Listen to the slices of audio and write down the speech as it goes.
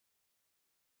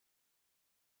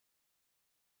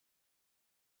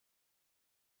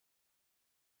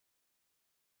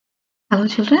Hello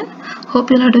children, hope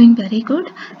you are doing very good,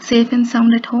 safe and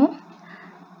sound at home.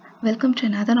 Welcome to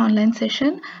another online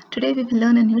session. Today we will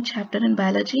learn a new chapter in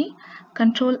biology,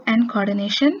 control and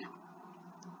coordination.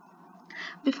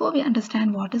 Before we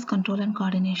understand what is control and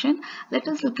coordination, let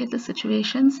us look at the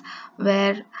situations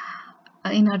where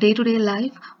in our day-to-day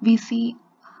life we see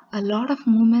a lot of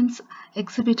movements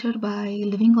exhibited by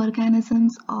living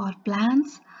organisms or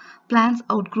plants. Plants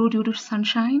outgrow due to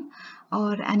sunshine,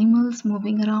 or animals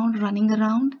moving around, running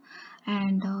around,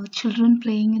 and children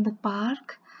playing in the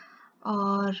park,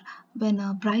 or when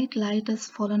a bright light has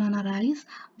fallen on our eyes,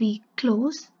 we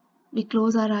close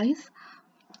our eyes,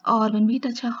 or when we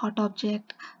touch a hot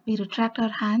object, we retract our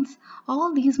hands.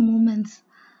 All these movements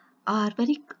are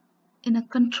very in a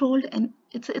controlled, and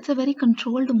it's a very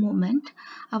controlled movement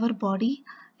our body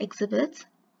exhibits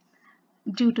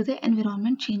due to the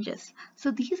environment changes. So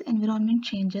these environment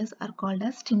changes are called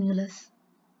as stimulus.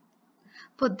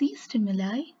 For these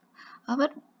stimuli, our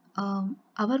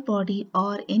our body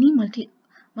or any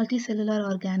multicellular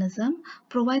organism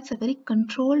provides a very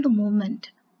controlled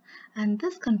movement, and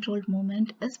this controlled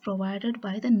movement is provided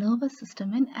by the nervous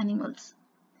system in animals,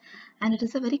 and it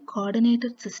is a very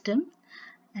coordinated system.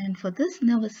 And for this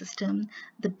nervous system,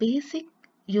 the basic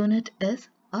unit is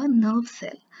a nerve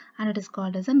cell, and it is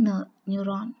called as a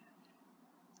neuron.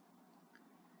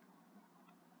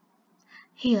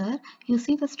 Here you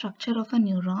see the structure of a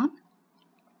neuron.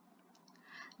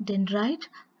 Dendrite,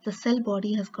 the cell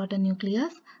body has got a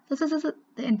nucleus. The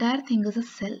entire thing is a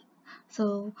cell.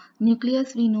 So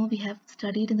nucleus, we know, we have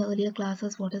studied in the earlier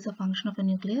classes what is the function of a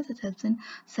nucleus. It helps in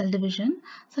cell division.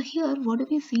 So here what do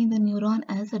we see in the neuron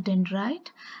as a dendrite,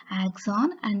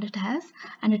 axon, and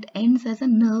it ends as a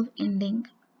nerve ending.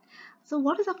 So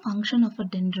what is the function of a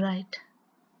dendrite?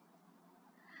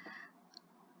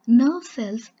 Nerve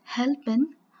cells help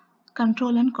in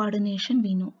control and coordination,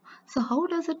 we know. So how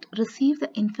does it receive the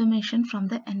information from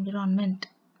the environment?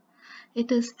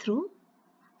 It is through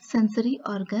sensory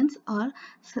organs, or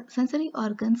sensory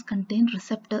organs contain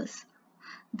receptors.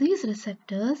 These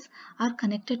receptors are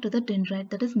connected to the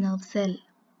dendrite, that is nerve cell.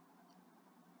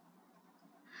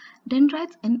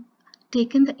 Dendrites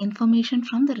take in the information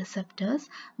from the receptors,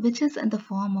 which is in the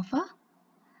form of a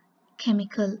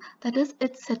chemical. That is,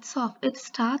 it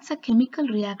starts a chemical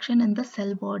reaction in the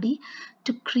cell body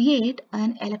to create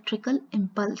an electrical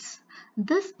impulse.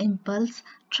 This impulse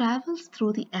travels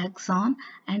through the axon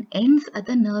and ends at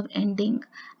the nerve ending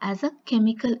as a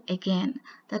chemical again.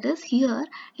 That is, here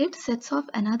it sets off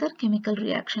another chemical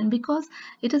reaction because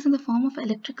it is in the form of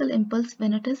electrical impulse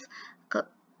when it is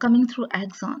coming through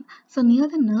axon. So near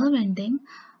the nerve ending,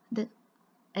 the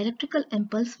electrical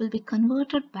impulse will be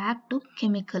converted back to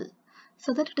chemical,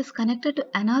 so that it is connected to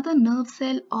another nerve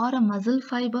cell or a muscle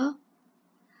fiber.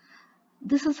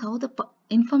 This is how the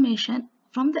information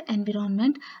from the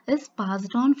environment is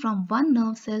passed on from one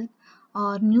nerve cell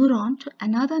or neuron to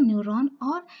another neuron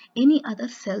or any other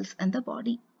cells in the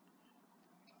body.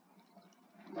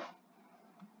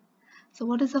 So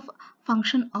what is the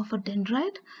function of a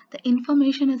dendrite? The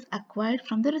information is acquired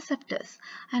from the receptors.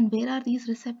 And where are these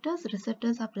receptors?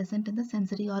 Receptors are present in the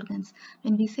sensory organs.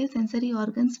 When we say sensory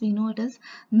organs, we know it is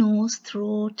nose,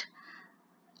 throat,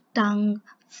 tongue,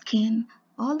 skin.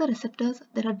 All the receptors,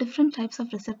 there are different types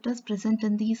of receptors present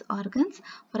in these organs.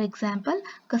 For example,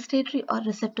 gustatory or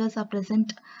receptors are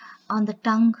present on the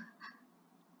tongue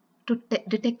to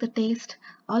detect the taste.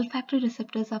 Olfactory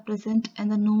receptors are present in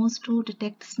the nose to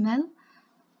detect smell,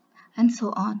 and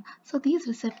so on. So these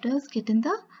receptors get in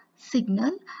the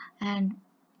signal, and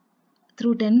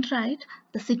through dendrite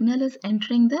the signal is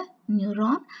entering the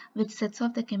neuron, which sets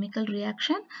off the chemical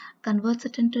reaction, converts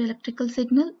it into electrical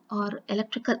signal or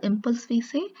electrical impulse, we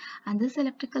say, and this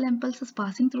electrical impulse is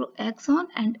passing through axon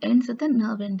and ends at the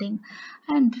nerve ending.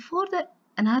 And before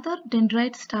another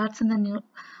dendrite starts in the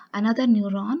another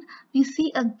neuron, we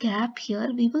see a gap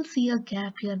here. We will see a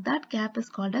gap here. That gap is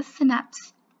called as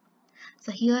synapse.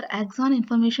 So here axon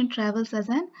information travels as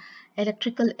an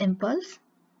electrical impulse.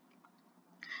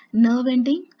 Nerve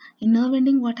ending. In nerve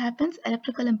ending, what happens?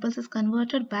 Electrical impulse is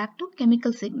converted back to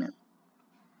chemical signal.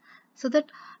 So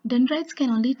that dendrites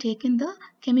can only take in the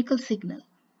chemical signal.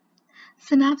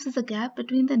 Synapse is a gap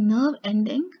between the nerve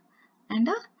ending and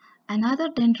another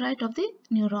dendrite of the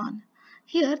neuron.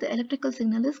 Here the electrical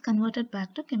signal is converted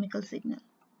back to chemical signal.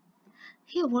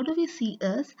 Here what do we see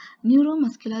is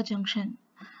neuromuscular junction.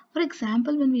 For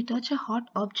example, when we touch a hot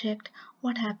object,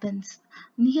 what happens?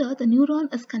 Here the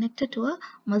neuron is connected to a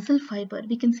muscle fiber.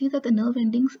 We can see that the nerve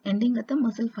ending at the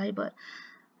muscle fiber.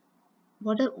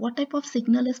 What type of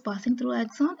signal is passing through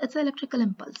axon? It's an electrical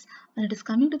impulse. When it is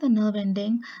coming to the nerve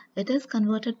ending, it is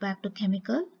converted back to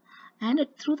chemical, and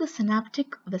through the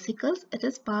synaptic vesicles it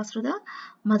is passed to the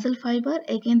muscle fiber.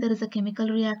 Again there is a chemical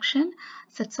reaction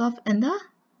sets off in the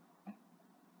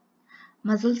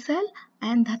muscle cell,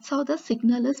 and that's how the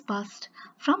signal is passed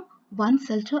from one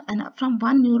cell to another, from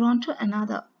one neuron to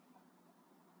another.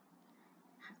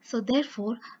 So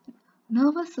therefore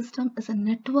nervous system is a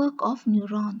network of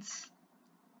neurons,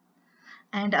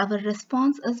 and our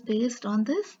response is based on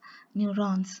this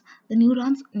neurons. The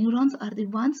neurons are the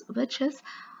ones which is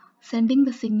sending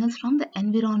the signals from the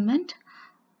environment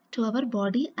to our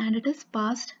body, and it is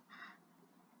passed.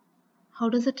 How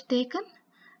does it taken?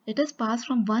 It is passed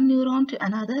from one neuron to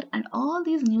another, and all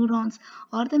these neurons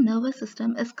or the nervous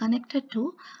system is connected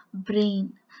to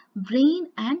brain. Brain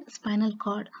and spinal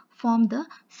cord form the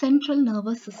central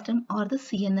nervous system or the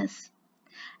CNS,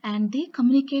 and they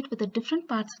communicate with the different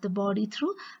parts of the body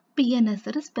through PNS,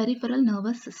 that is peripheral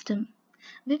nervous system.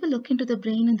 We will look into the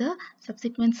brain in the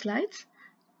subsequent slides.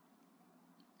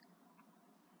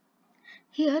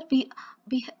 Here we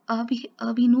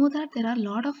know that there are a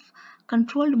lot of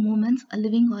controlled movements a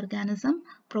living organism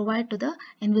provide to the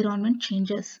environment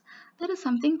changes. There is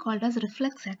something called as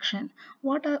reflex action.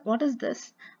 What is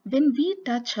this? When we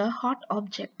touch a hot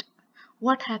object,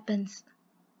 what happens?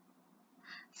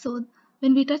 So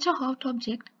when we touch a hot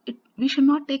object, we should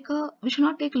not take a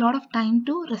lot of time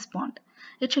to respond.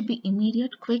 It should be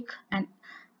immediate, quick, and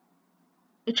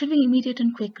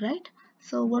right?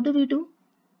 So what do?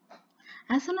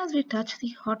 As soon as we touch the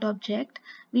hot object,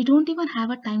 we don't even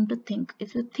have a time to think.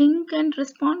 If you think and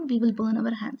respond, we will burn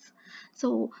our hands.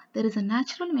 So there is a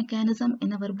natural mechanism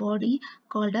in our body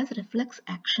called as reflex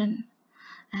action,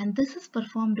 and this is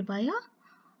performed by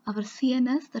our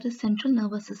CNS, that is central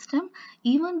nervous system.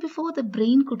 Even before the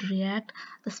brain could react,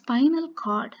 the spinal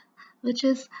cord, which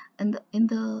is in the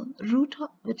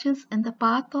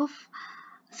path of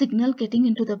signal getting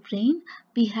into the brain,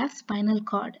 we have spinal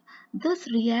cord. This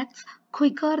reacts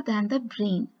quicker than the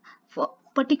brain,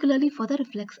 particularly for the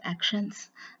reflex actions.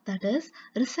 That is,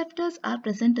 receptors are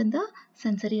present in the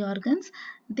sensory organs.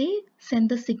 They send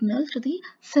the signal to the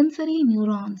sensory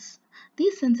neurons.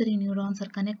 These sensory neurons are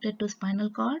connected to spinal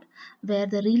cord, where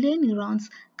the relay neurons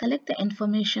collect the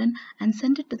information and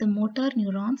send it to the motor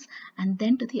neurons and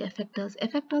then to the effectors.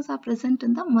 Effectors are present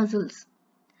in the muscle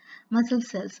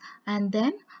cells, and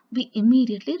then we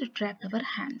immediately retract our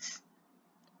hands.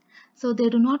 So they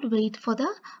do not wait for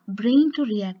the brain to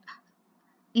react.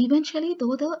 Eventually,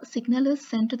 though the signal is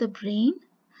sent to the brain,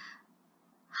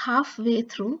 halfway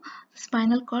through, the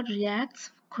spinal cord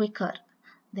reacts quicker.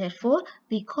 Therefore,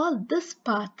 we call this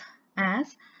path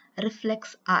as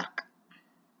reflex arc.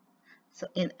 So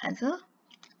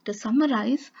to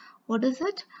summarize, what is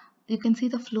it? You can see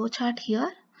the flow chart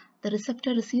here. The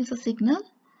receptor receives a signal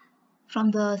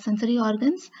from the sensory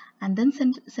organs and then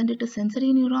send it to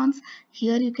sensory neurons.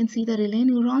 Here you can see the relay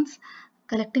neurons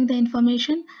collecting the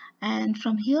information, and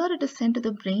from here it is sent to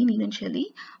the brain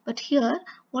eventually. But here,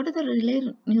 what do the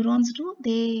relay neurons do?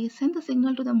 They send the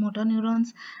signal to the motor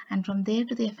neurons, and from there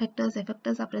to the effectors.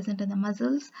 Effectors are present in the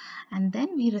muscles, and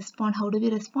then we respond. How do we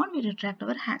respond? We retract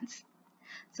our hands.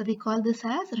 So we call this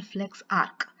as reflex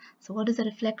arc. So what is a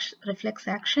reflex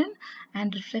action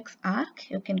and reflex arc?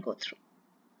 You can go through.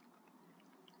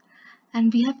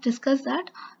 And we have discussed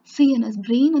that CNS,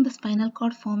 brain and the spinal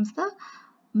cord, forms the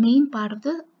main part of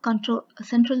the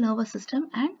central nervous system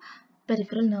and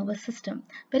peripheral nervous system.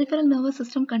 Peripheral nervous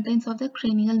system contains of the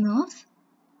cranial nerves,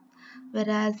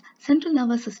 whereas central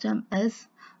nervous system is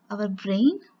our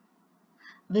brain,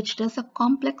 which does a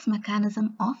complex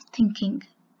mechanism of thinking.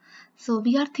 So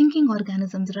we are thinking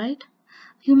organisms, right?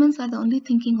 Humans are the only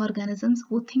thinking organisms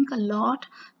who think a lot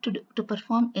to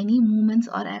perform any movements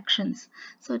or actions.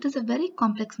 So it is a very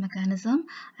complex mechanism,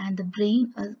 and the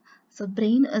brain is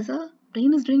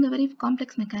doing a very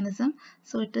complex mechanism.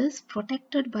 So it is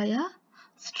protected by a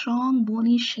strong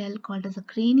bony shell called as a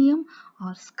cranium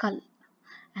or skull,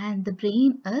 and the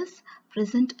brain is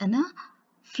present in a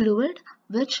fluid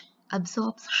which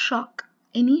absorbs shock.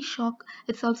 Any shock,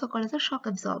 it's also called as a shock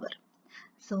absorber.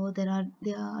 So they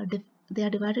are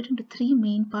divided into three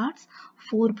main parts: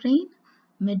 forebrain,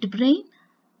 midbrain,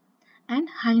 and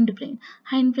hindbrain.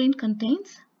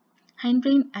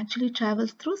 Hindbrain actually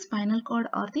travels through spinal cord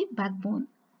or the backbone.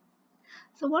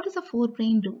 So what does the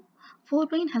forebrain do?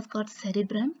 Forebrain has got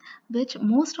cerebrum, which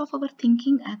most of our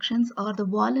thinking actions or the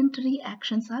voluntary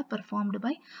actions are performed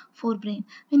by forebrain.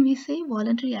 When we say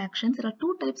voluntary actions, there are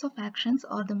two types of actions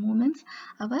or the movements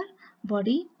our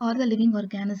body or the living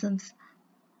organisms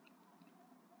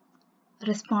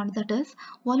respond. That is,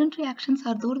 voluntary actions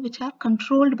are those which are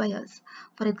controlled by us.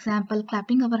 For example,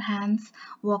 clapping our hands,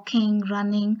 walking,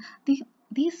 running.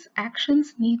 these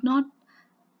actions need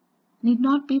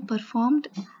not be performed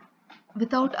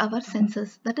without our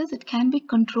senses. That is, it can be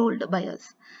controlled by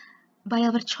us, by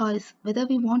our choice. Whether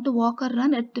we want to walk or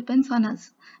run, it depends on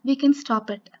us. We can stop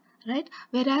it, right?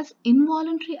 Whereas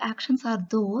involuntary actions are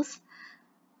those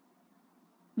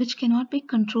which cannot be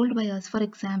controlled by us. For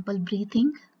example,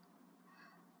 breathing,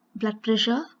 blood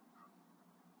pressure.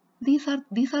 These are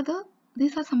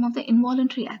some of the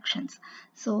involuntary actions.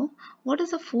 So what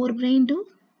does the forebrain do?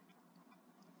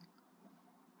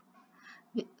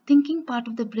 Thinking part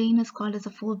of the brain is called as a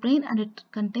forebrain, and it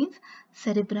contains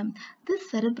cerebrum. This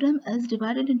cerebrum is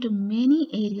divided into many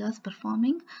areas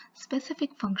performing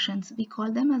specific functions. We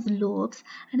call them as lobes,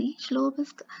 and each lobe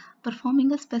is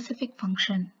performing a specific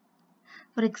function.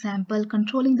 For example,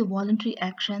 controlling the voluntary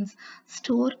actions,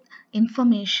 store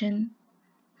information,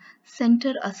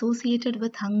 center associated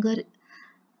with hunger,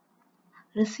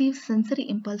 receives sensory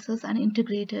impulses and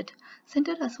integrate it.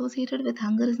 Center associated with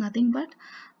hunger is nothing but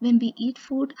when we eat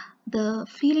food, the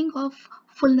feeling of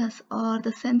fullness or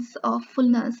the sense of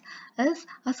fullness is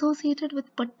associated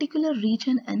with particular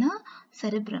region in a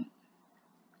cerebrum.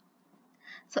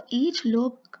 So each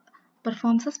lobe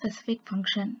performs a specific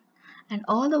function, and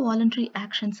all the voluntary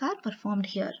actions are performed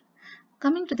here.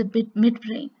 Coming to the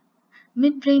midbrain.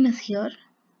 Midbrain is here.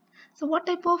 So what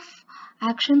type of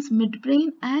actions midbrain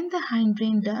and the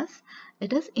hindbrain does?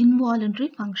 It is involuntary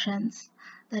functions.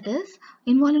 That is,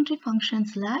 involuntary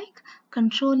functions like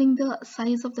controlling the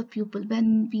size of the pupil.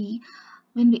 When we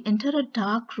enter a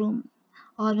dark room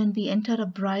or when we enter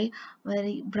a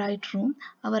very bright room,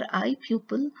 our eye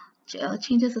pupil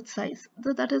changes its size.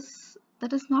 So that is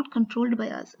not controlled by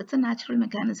us. It's a natural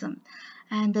mechanism.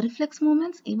 And the reflex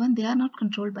movements, even they are not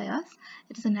controlled by us.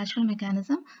 It is a natural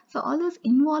mechanism. So all those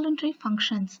involuntary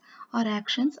functions or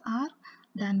actions are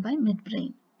done by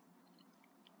midbrain.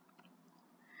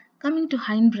 Coming to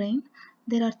hindbrain,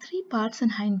 there are three parts in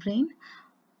hindbrain: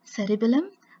 cerebellum,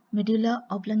 medulla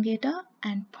oblongata,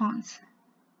 and pons.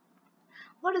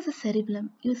 What is a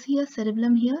cerebellum? You see a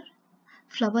cerebellum here,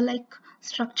 flower-like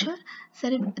structure.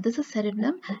 This is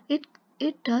cerebellum.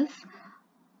 It does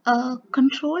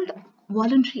controlled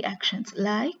voluntary actions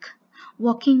like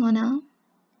walking on a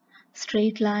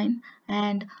straight line,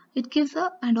 and it gives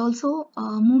and also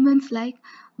movements like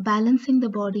balancing the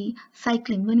body,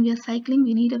 cycling. When we are cycling,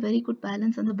 we need a very good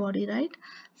balance in the body, right?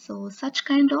 So such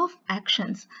kind of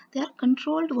actions, they are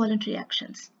controlled voluntary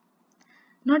actions.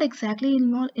 Not exactly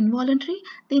involuntary,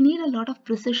 they need a lot of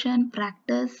precision,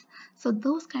 practice. So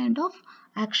those kind of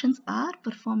actions are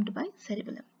performed by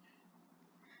cerebellum.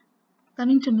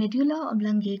 Coming to medulla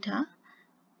oblongata,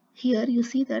 here you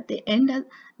see that they end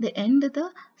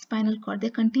the spinal cord. They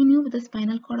continue with the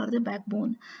spinal cord or the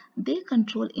backbone. They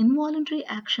control involuntary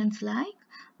actions like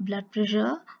blood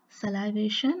pressure,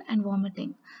 salivation, and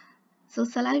vomiting. So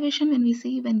salivation, when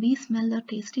we smell the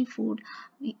tasty food,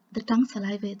 the tongue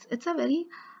salivates. It's a very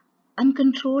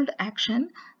uncontrolled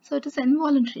action, so it is an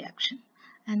involuntary action.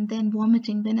 And then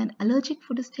vomiting, when an allergic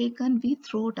food is taken, we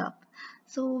throw it up,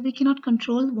 so we cannot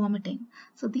control vomiting.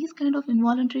 So these kind of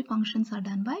involuntary functions are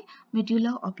done by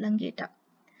medulla oblongata.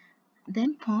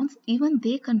 Then pons, even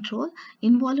they control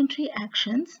involuntary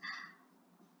actions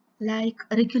like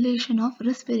regulation of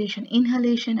respiration,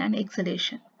 inhalation and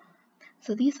exhalation.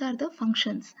 So these are the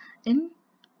functions in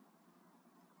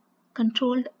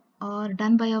controlled or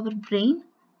done by our brain.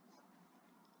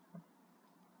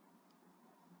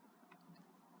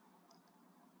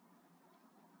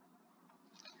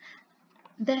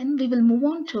 Then we will move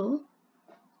on to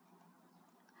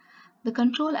the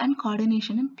control and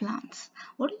coordination in plants.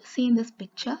 What do you see in this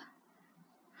picture?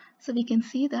 So we can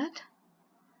see that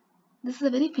this is a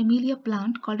very familiar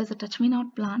plant called as a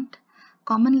touch-me-not plant,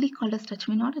 commonly called as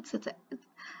touch-me-not.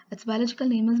 Its biological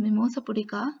name is Mimosa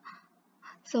pudica.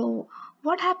 So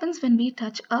what happens when we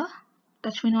touch a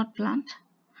touch-me-not plant?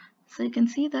 So you can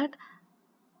see that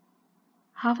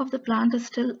half of the plant is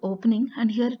still opening,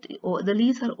 and here the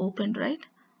leaves are opened, right?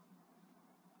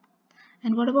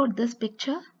 And what about this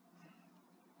picture?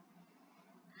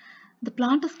 The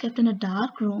plant is kept in a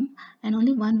dark room and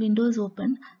only one window is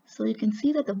open. So you can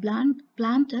see that the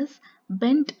plant is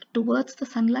bent towards the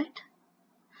sunlight.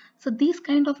 So these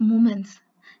kind of movements,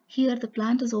 here the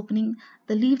plant is opening,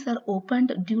 the leaves are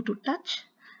opened due to touch,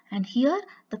 and here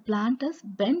the plant is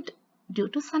bent due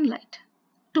to sunlight,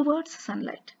 towards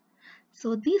sunlight.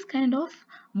 So these kind of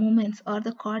movements or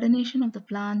the coordination of the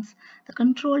plants, the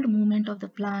controlled movement of the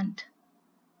plant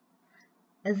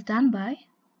is done by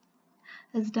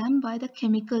the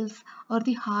chemicals or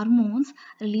the hormones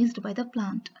released by the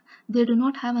plant. They do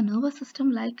not have a nervous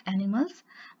system like animals,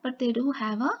 but they do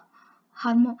have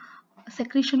a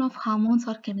secretion of hormones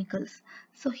or chemicals.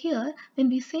 So here, when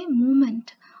we say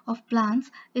movement of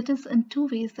plants, it is in two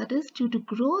ways, that is due to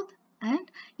growth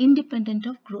and independent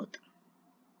of growth.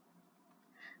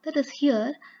 That is,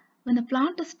 here, when a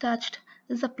plant is touched,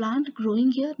 is the plant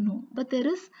growing here? No, but there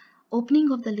is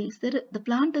opening of the leaves. The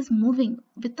plant is moving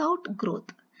without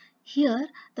growth. Here,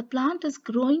 the plant is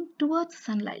growing towards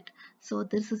sunlight. So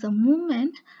this is a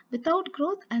movement without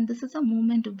growth, and this is a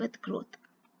movement with growth.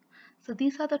 So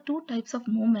these are the two types of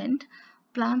movement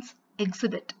plants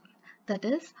exhibit. That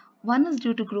is, one is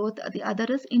due to growth, the other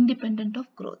is independent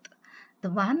of growth. The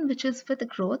one which is with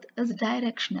growth is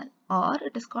directional, or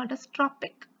it is called as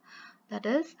tropic. That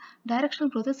is, directional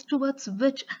growth is towards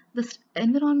which the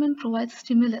environment provides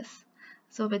stimulus.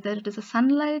 So whether it is a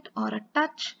sunlight or a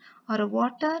touch or a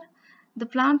water, the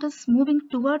plant is moving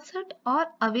towards it or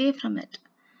away from it.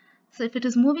 So if it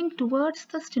is moving towards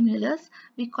the stimulus,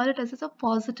 we call it as a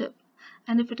positive.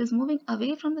 And if it is moving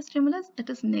away from the stimulus, it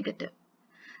is negative.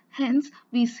 Hence,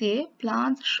 we say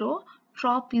plants show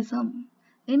tropism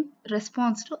in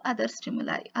response to other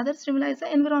stimuli. Other stimuli is an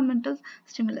environmental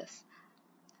stimulus.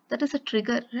 That is a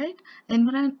trigger, right?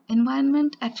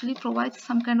 Environment actually provides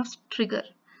some kind of trigger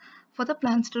for the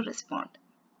plants to respond.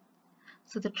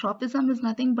 So the tropism is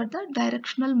nothing but the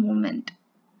directional movement.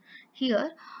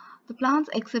 Here, the plants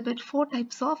exhibit four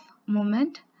types of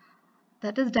movement,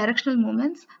 that is directional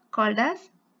movements, called as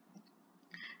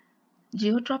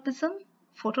geotropism,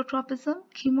 phototropism,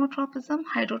 chemotropism,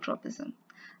 hydrotropism.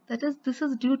 That is, this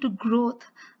is due to growth.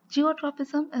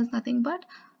 Geotropism is nothing but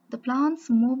the plants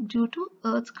move due to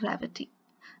Earth's gravity.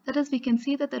 That is, we can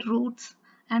see that the roots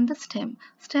and the stem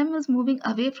is moving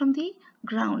away from the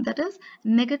ground. That is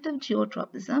negative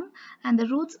geotropism, and the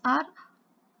roots are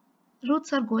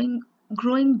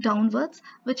growing downwards,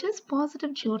 which is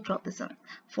positive geotropism.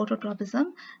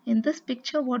 Phototropism, in this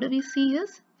picture what do we see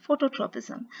is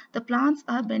phototropism. The plants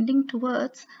are bending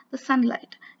towards the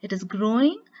sunlight. It is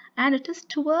growing and it is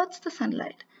towards the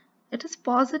sunlight. It is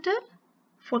positive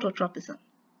phototropism.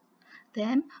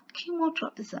 Then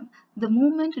chemotropism, the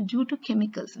movement due to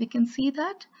chemicals. We can see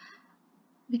that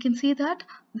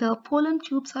the pollen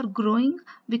tubes are growing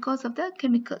because of the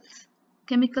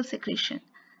chemical secretion.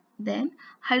 Then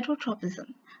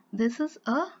hydrotropism, this is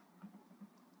a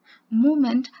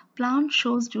movement plant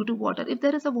shows due to water. If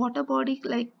there is a water body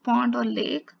like pond or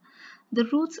lake, the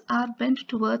roots are bent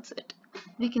towards it.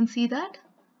 We can see that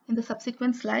in the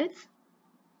subsequent slides.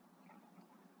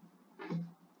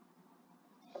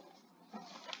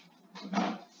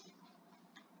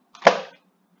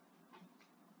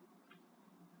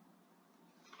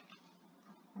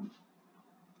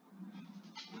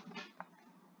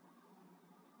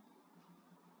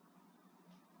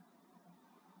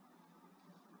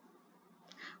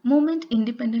 Movement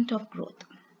independent of growth.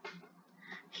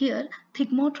 Here,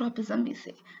 thigmotropism we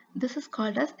say. This is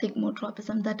called as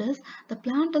thigmotropism. That is, the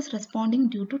plant is responding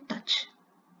due to touch.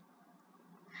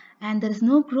 And there is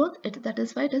no growth, that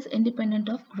is why it is independent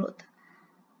of growth.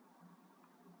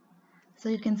 So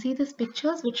you can see these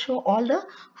pictures which show all the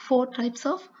four types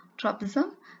of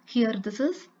tropism. Here this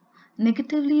is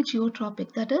negatively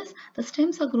geotropic, that is, the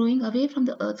stems are growing away from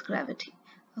the Earth's gravity.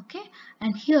 Okay,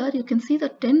 and here you can see the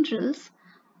tendrils.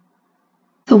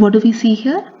 So what do we see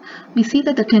here? We see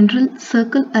that the tendrils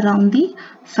circle around the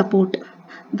support.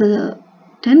 The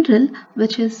tendril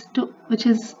which is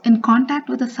in contact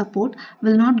with the support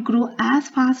will not grow as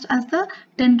fast as the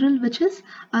tendril which is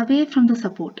away from the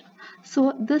support.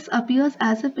 So this appears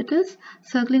as if it is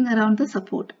circling around the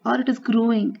support, or it is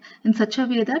growing in such a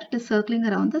way that it is circling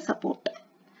around the support.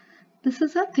 This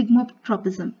is a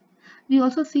thigmotropism. We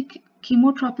also see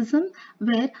chemotropism,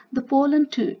 where the pollen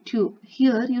tube,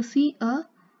 here you see a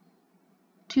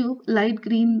tube, light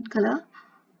green color.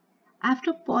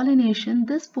 After pollination,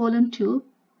 this pollen tube,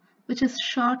 which is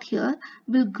short here,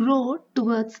 will grow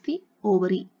towards the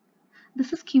ovary.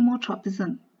 This is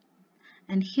chemotropism.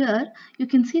 And here you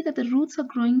can see that the roots are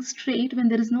growing straight when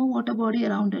there is no water body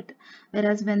around it.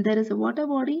 Whereas when there is a water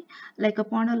body, like a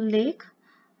pond or lake,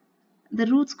 the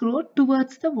roots grow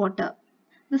towards the water.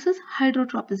 This is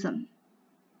hydrotropism.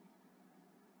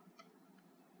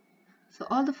 So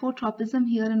all the four tropism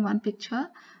here in one picture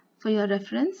for your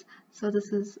reference. So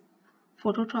this is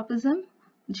phototropism,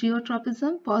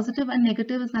 geotropism. Positive and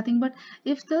negative is nothing but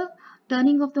if the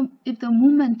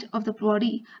movement of the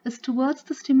body is towards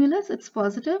the stimulus, it's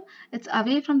positive. It's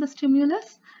away from the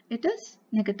stimulus, it is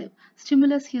negative.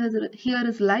 Stimulus here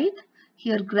is light,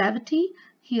 here gravity,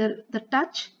 here the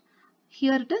touch,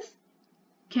 here it is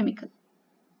chemical.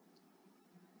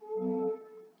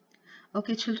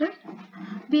 Okay children,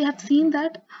 we have seen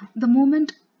that the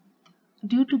movement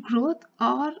due to growth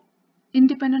or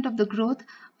independent of the growth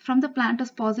from the plant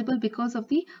is possible because of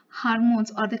the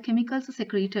hormones or the chemicals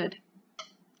secreted.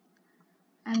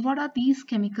 And what are these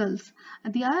chemicals?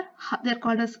 They're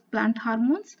called as plant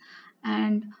hormones,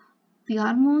 and the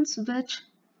hormones which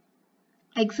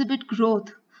exhibit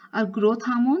growth are growth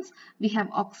hormones. We have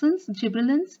auxins,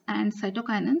 gibberellins, and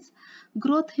cytokinins.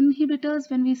 Growth inhibitors,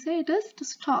 when we say, it is to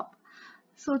stop.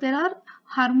 So there are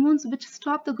hormones which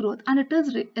stop the growth, and it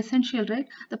is essential, right?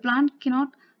 The plant cannot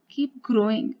keep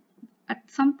growing. At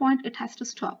some point it has to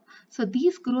stop. So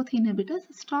these growth inhibitors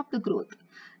stop the growth.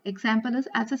 Example is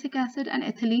abscisic acid and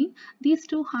ethylene. These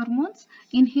two hormones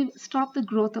stop the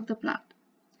growth of the plant.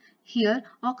 Here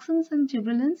auxins and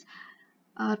gibberellins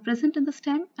are present in the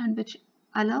stem and which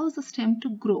allows the stem to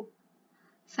grow.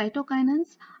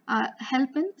 Cytokinins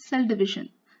help in cell division.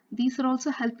 These are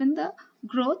also help in the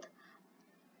growth,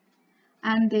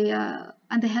 and they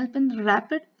help in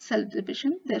rapid cell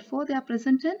division. Therefore, they are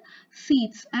present in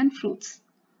seeds and fruits.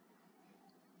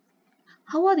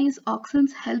 How are these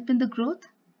auxins help in the growth?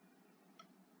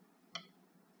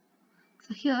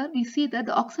 So here we see that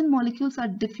the auxin molecules are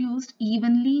diffused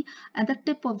evenly at the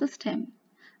tip of the stem.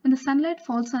 When the sunlight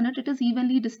falls on it, it is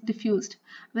evenly diffused,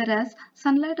 whereas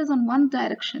sunlight is on one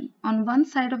direction, on one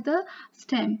side of the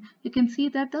stem. You can see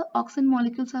that the auxin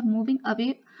molecules are moving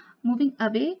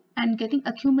away and getting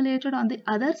accumulated on the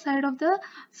other side of the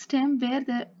stem where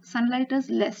the sunlight is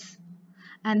less.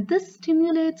 And this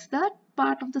stimulates that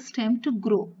part of the stem to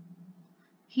grow.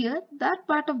 Here, that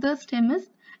part of the stem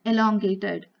is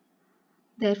elongated.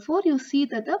 Therefore, you see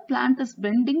that the plant is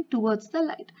bending towards the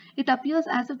light. It appears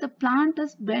as if the plant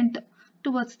is bent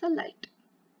towards the light.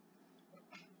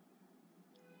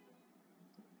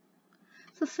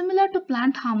 So similar to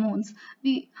plant hormones,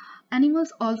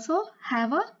 animals also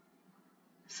have a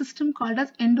system called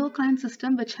as endocrine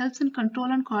system, which helps in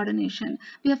control and coordination.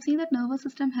 We have seen that nervous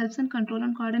system helps in control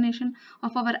and coordination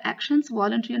of our actions,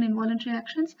 voluntary and involuntary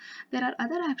actions. There are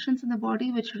other actions in the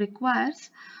body which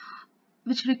requires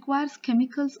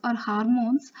chemicals or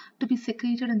hormones to be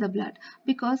secreted in the blood,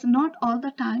 because not all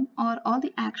the time or all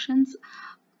the actions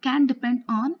can depend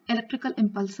on electrical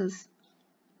impulses.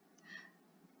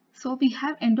 So we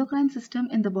have endocrine system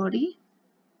in the body.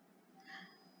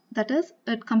 That is,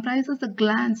 it comprises the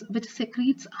glands which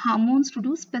secretes hormones to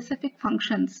do specific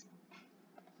functions.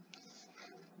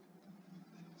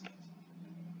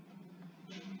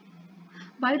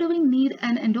 Why do we need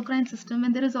an endocrine system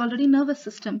when there is already nervous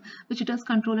system which does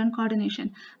control and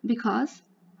coordination? Because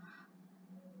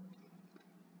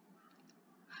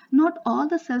not all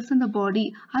the cells in the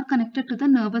body are connected to the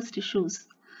nervous tissues.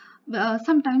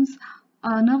 Sometimes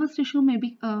nervous tissue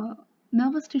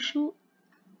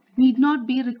need not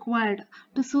be required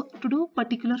to do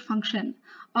particular function,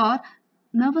 or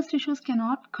nervous tissues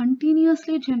cannot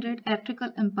continuously generate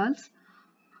electrical impulse.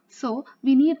 So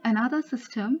we need another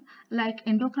system like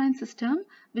endocrine system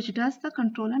which does the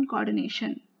control and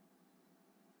coordination.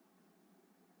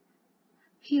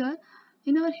 Here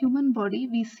in our human body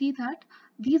we see that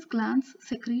these glands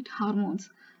secrete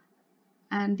hormones,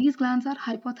 and these glands are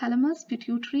hypothalamus,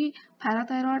 pituitary,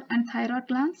 parathyroid and thyroid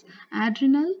glands,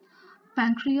 adrenal,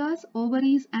 pancreas,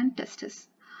 ovaries and testes.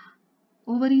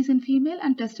 Ovaries in female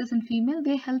and testes in female,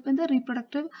 they help in the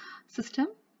reproductive system.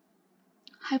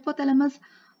 Hypothalamus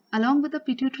along with the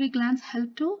pituitary glands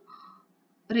help to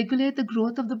regulate the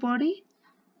growth of the body,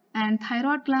 and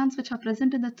thyroid glands which are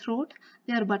present in the throat,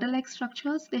 they are butter-like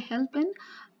structures, they help in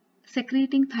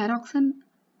secreting thyroxine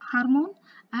hormone.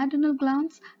 Adrenal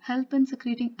glands help in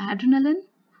secreting adrenaline,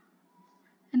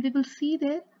 and we will see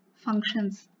their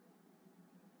functions.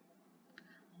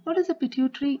 What is the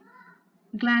pituitary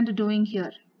gland doing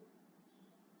here?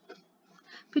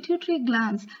 Pituitary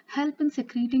glands help in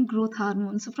secreting growth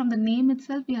hormones. So from the name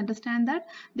itself, we understand that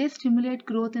they stimulate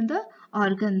growth in the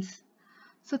organs.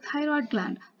 So thyroid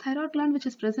gland which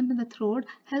is present in the throat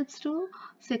helps to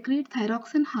secrete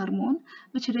thyroxine hormone,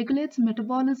 which regulates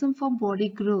metabolism for body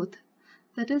growth.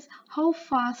 That is how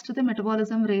fast the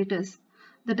metabolism rate is,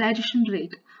 the digestion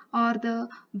rate, or the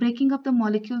breaking up the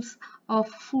molecules of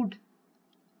food,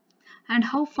 and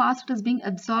how fast it is being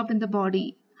absorbed in the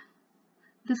body.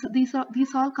 These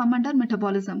all come under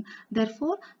metabolism.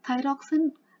 Therefore,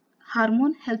 thyroxine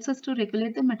hormone helps us to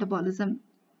regulate the metabolism.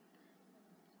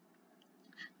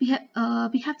 We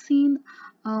have seen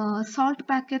salt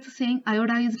packets saying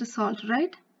iodized salt,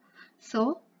 right?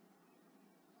 So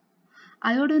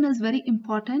iodine is very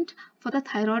important for the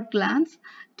thyroid glands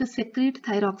to secrete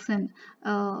thyroxine.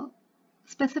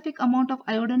 Specific amount of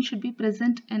iodine should be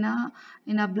present in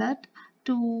a blood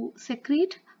to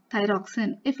secrete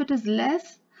thyroxine. If it is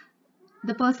less,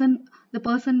 the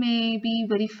person may be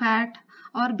very fat,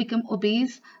 or become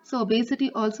obese. So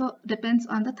obesity also depends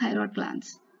on the thyroid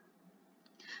glands.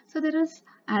 So there is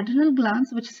adrenal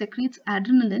glands which secretes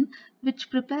adrenaline, which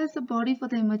prepares the body for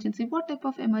the emergency. What type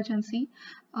of emergency?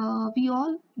 We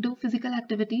all do physical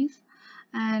activities,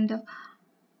 and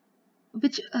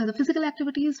the physical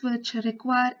activities which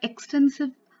require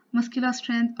extensive muscular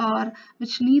strength or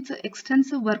which needs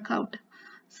extensive workout.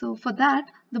 So for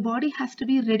that, the body has to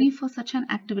be ready for such an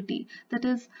activity. That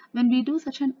is, when we do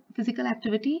such an physical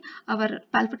activity, our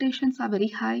palpitations are very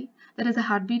high. There is a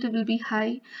heartbeat will be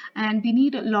high, and we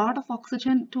need a lot of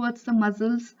oxygen towards the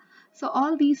muscles. So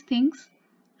all these things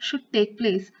should take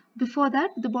place. Before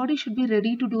that, the body should be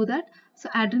ready to do that. So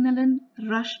adrenaline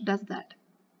rush does that.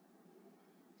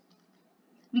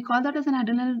 We call that as an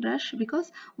adrenaline rush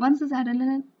because once this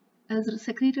adrenaline is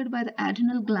secreted by the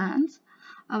adrenal glands,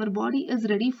 our body is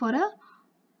ready for a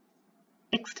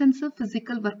extensive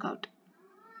physical workout.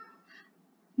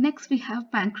 Next, we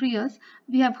have pancreas.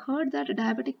 We have heard that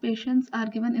diabetic patients are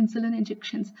given insulin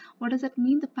injections. What does that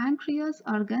mean? The pancreas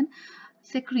organ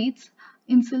secretes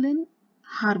insulin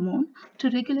hormone to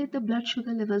regulate the blood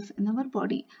sugar levels in our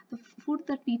body. The food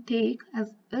that we take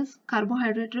is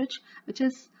carbohydrate rich, which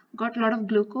has got a lot of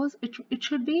glucose. It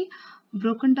should be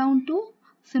broken down to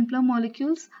simpler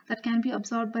molecules that can be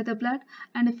absorbed by the blood,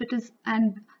 and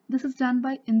this is done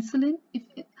by insulin. If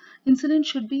insulin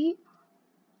should be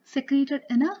secreted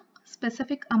in a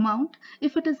specific amount.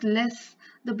 If it is less,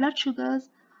 the blood sugars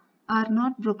are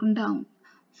not broken down,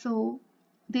 so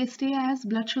they stay as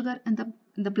blood sugar in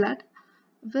the blood,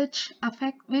 which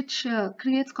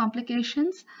creates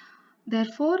complications.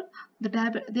 Therefore,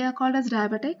 they are called as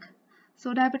diabetic.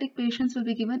 So diabetic patients will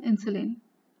be given insulin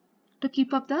to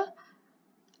keep up the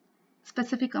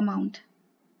specific amount.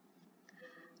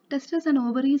 Testes and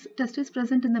ovaries, testes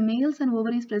present in the males and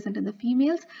ovaries present in the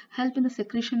females, help in the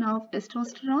secretion of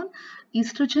testosterone,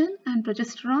 estrogen and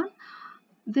progesterone.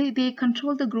 They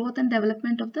control the growth and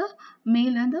development of the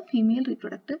male and the female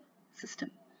reproductive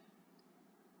system.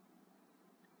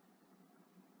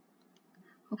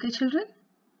 Okay, children?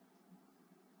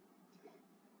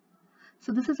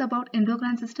 So this is about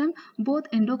endocrine system. Both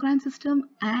endocrine system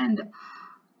and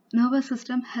nervous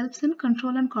system helps in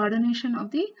control and coordination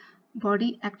of the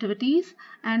body activities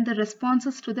and the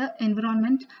responses to the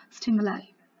environment stimuli.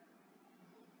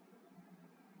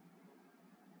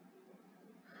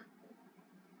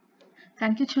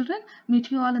 Thank you, children.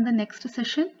 Meet you all in the next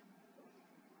session.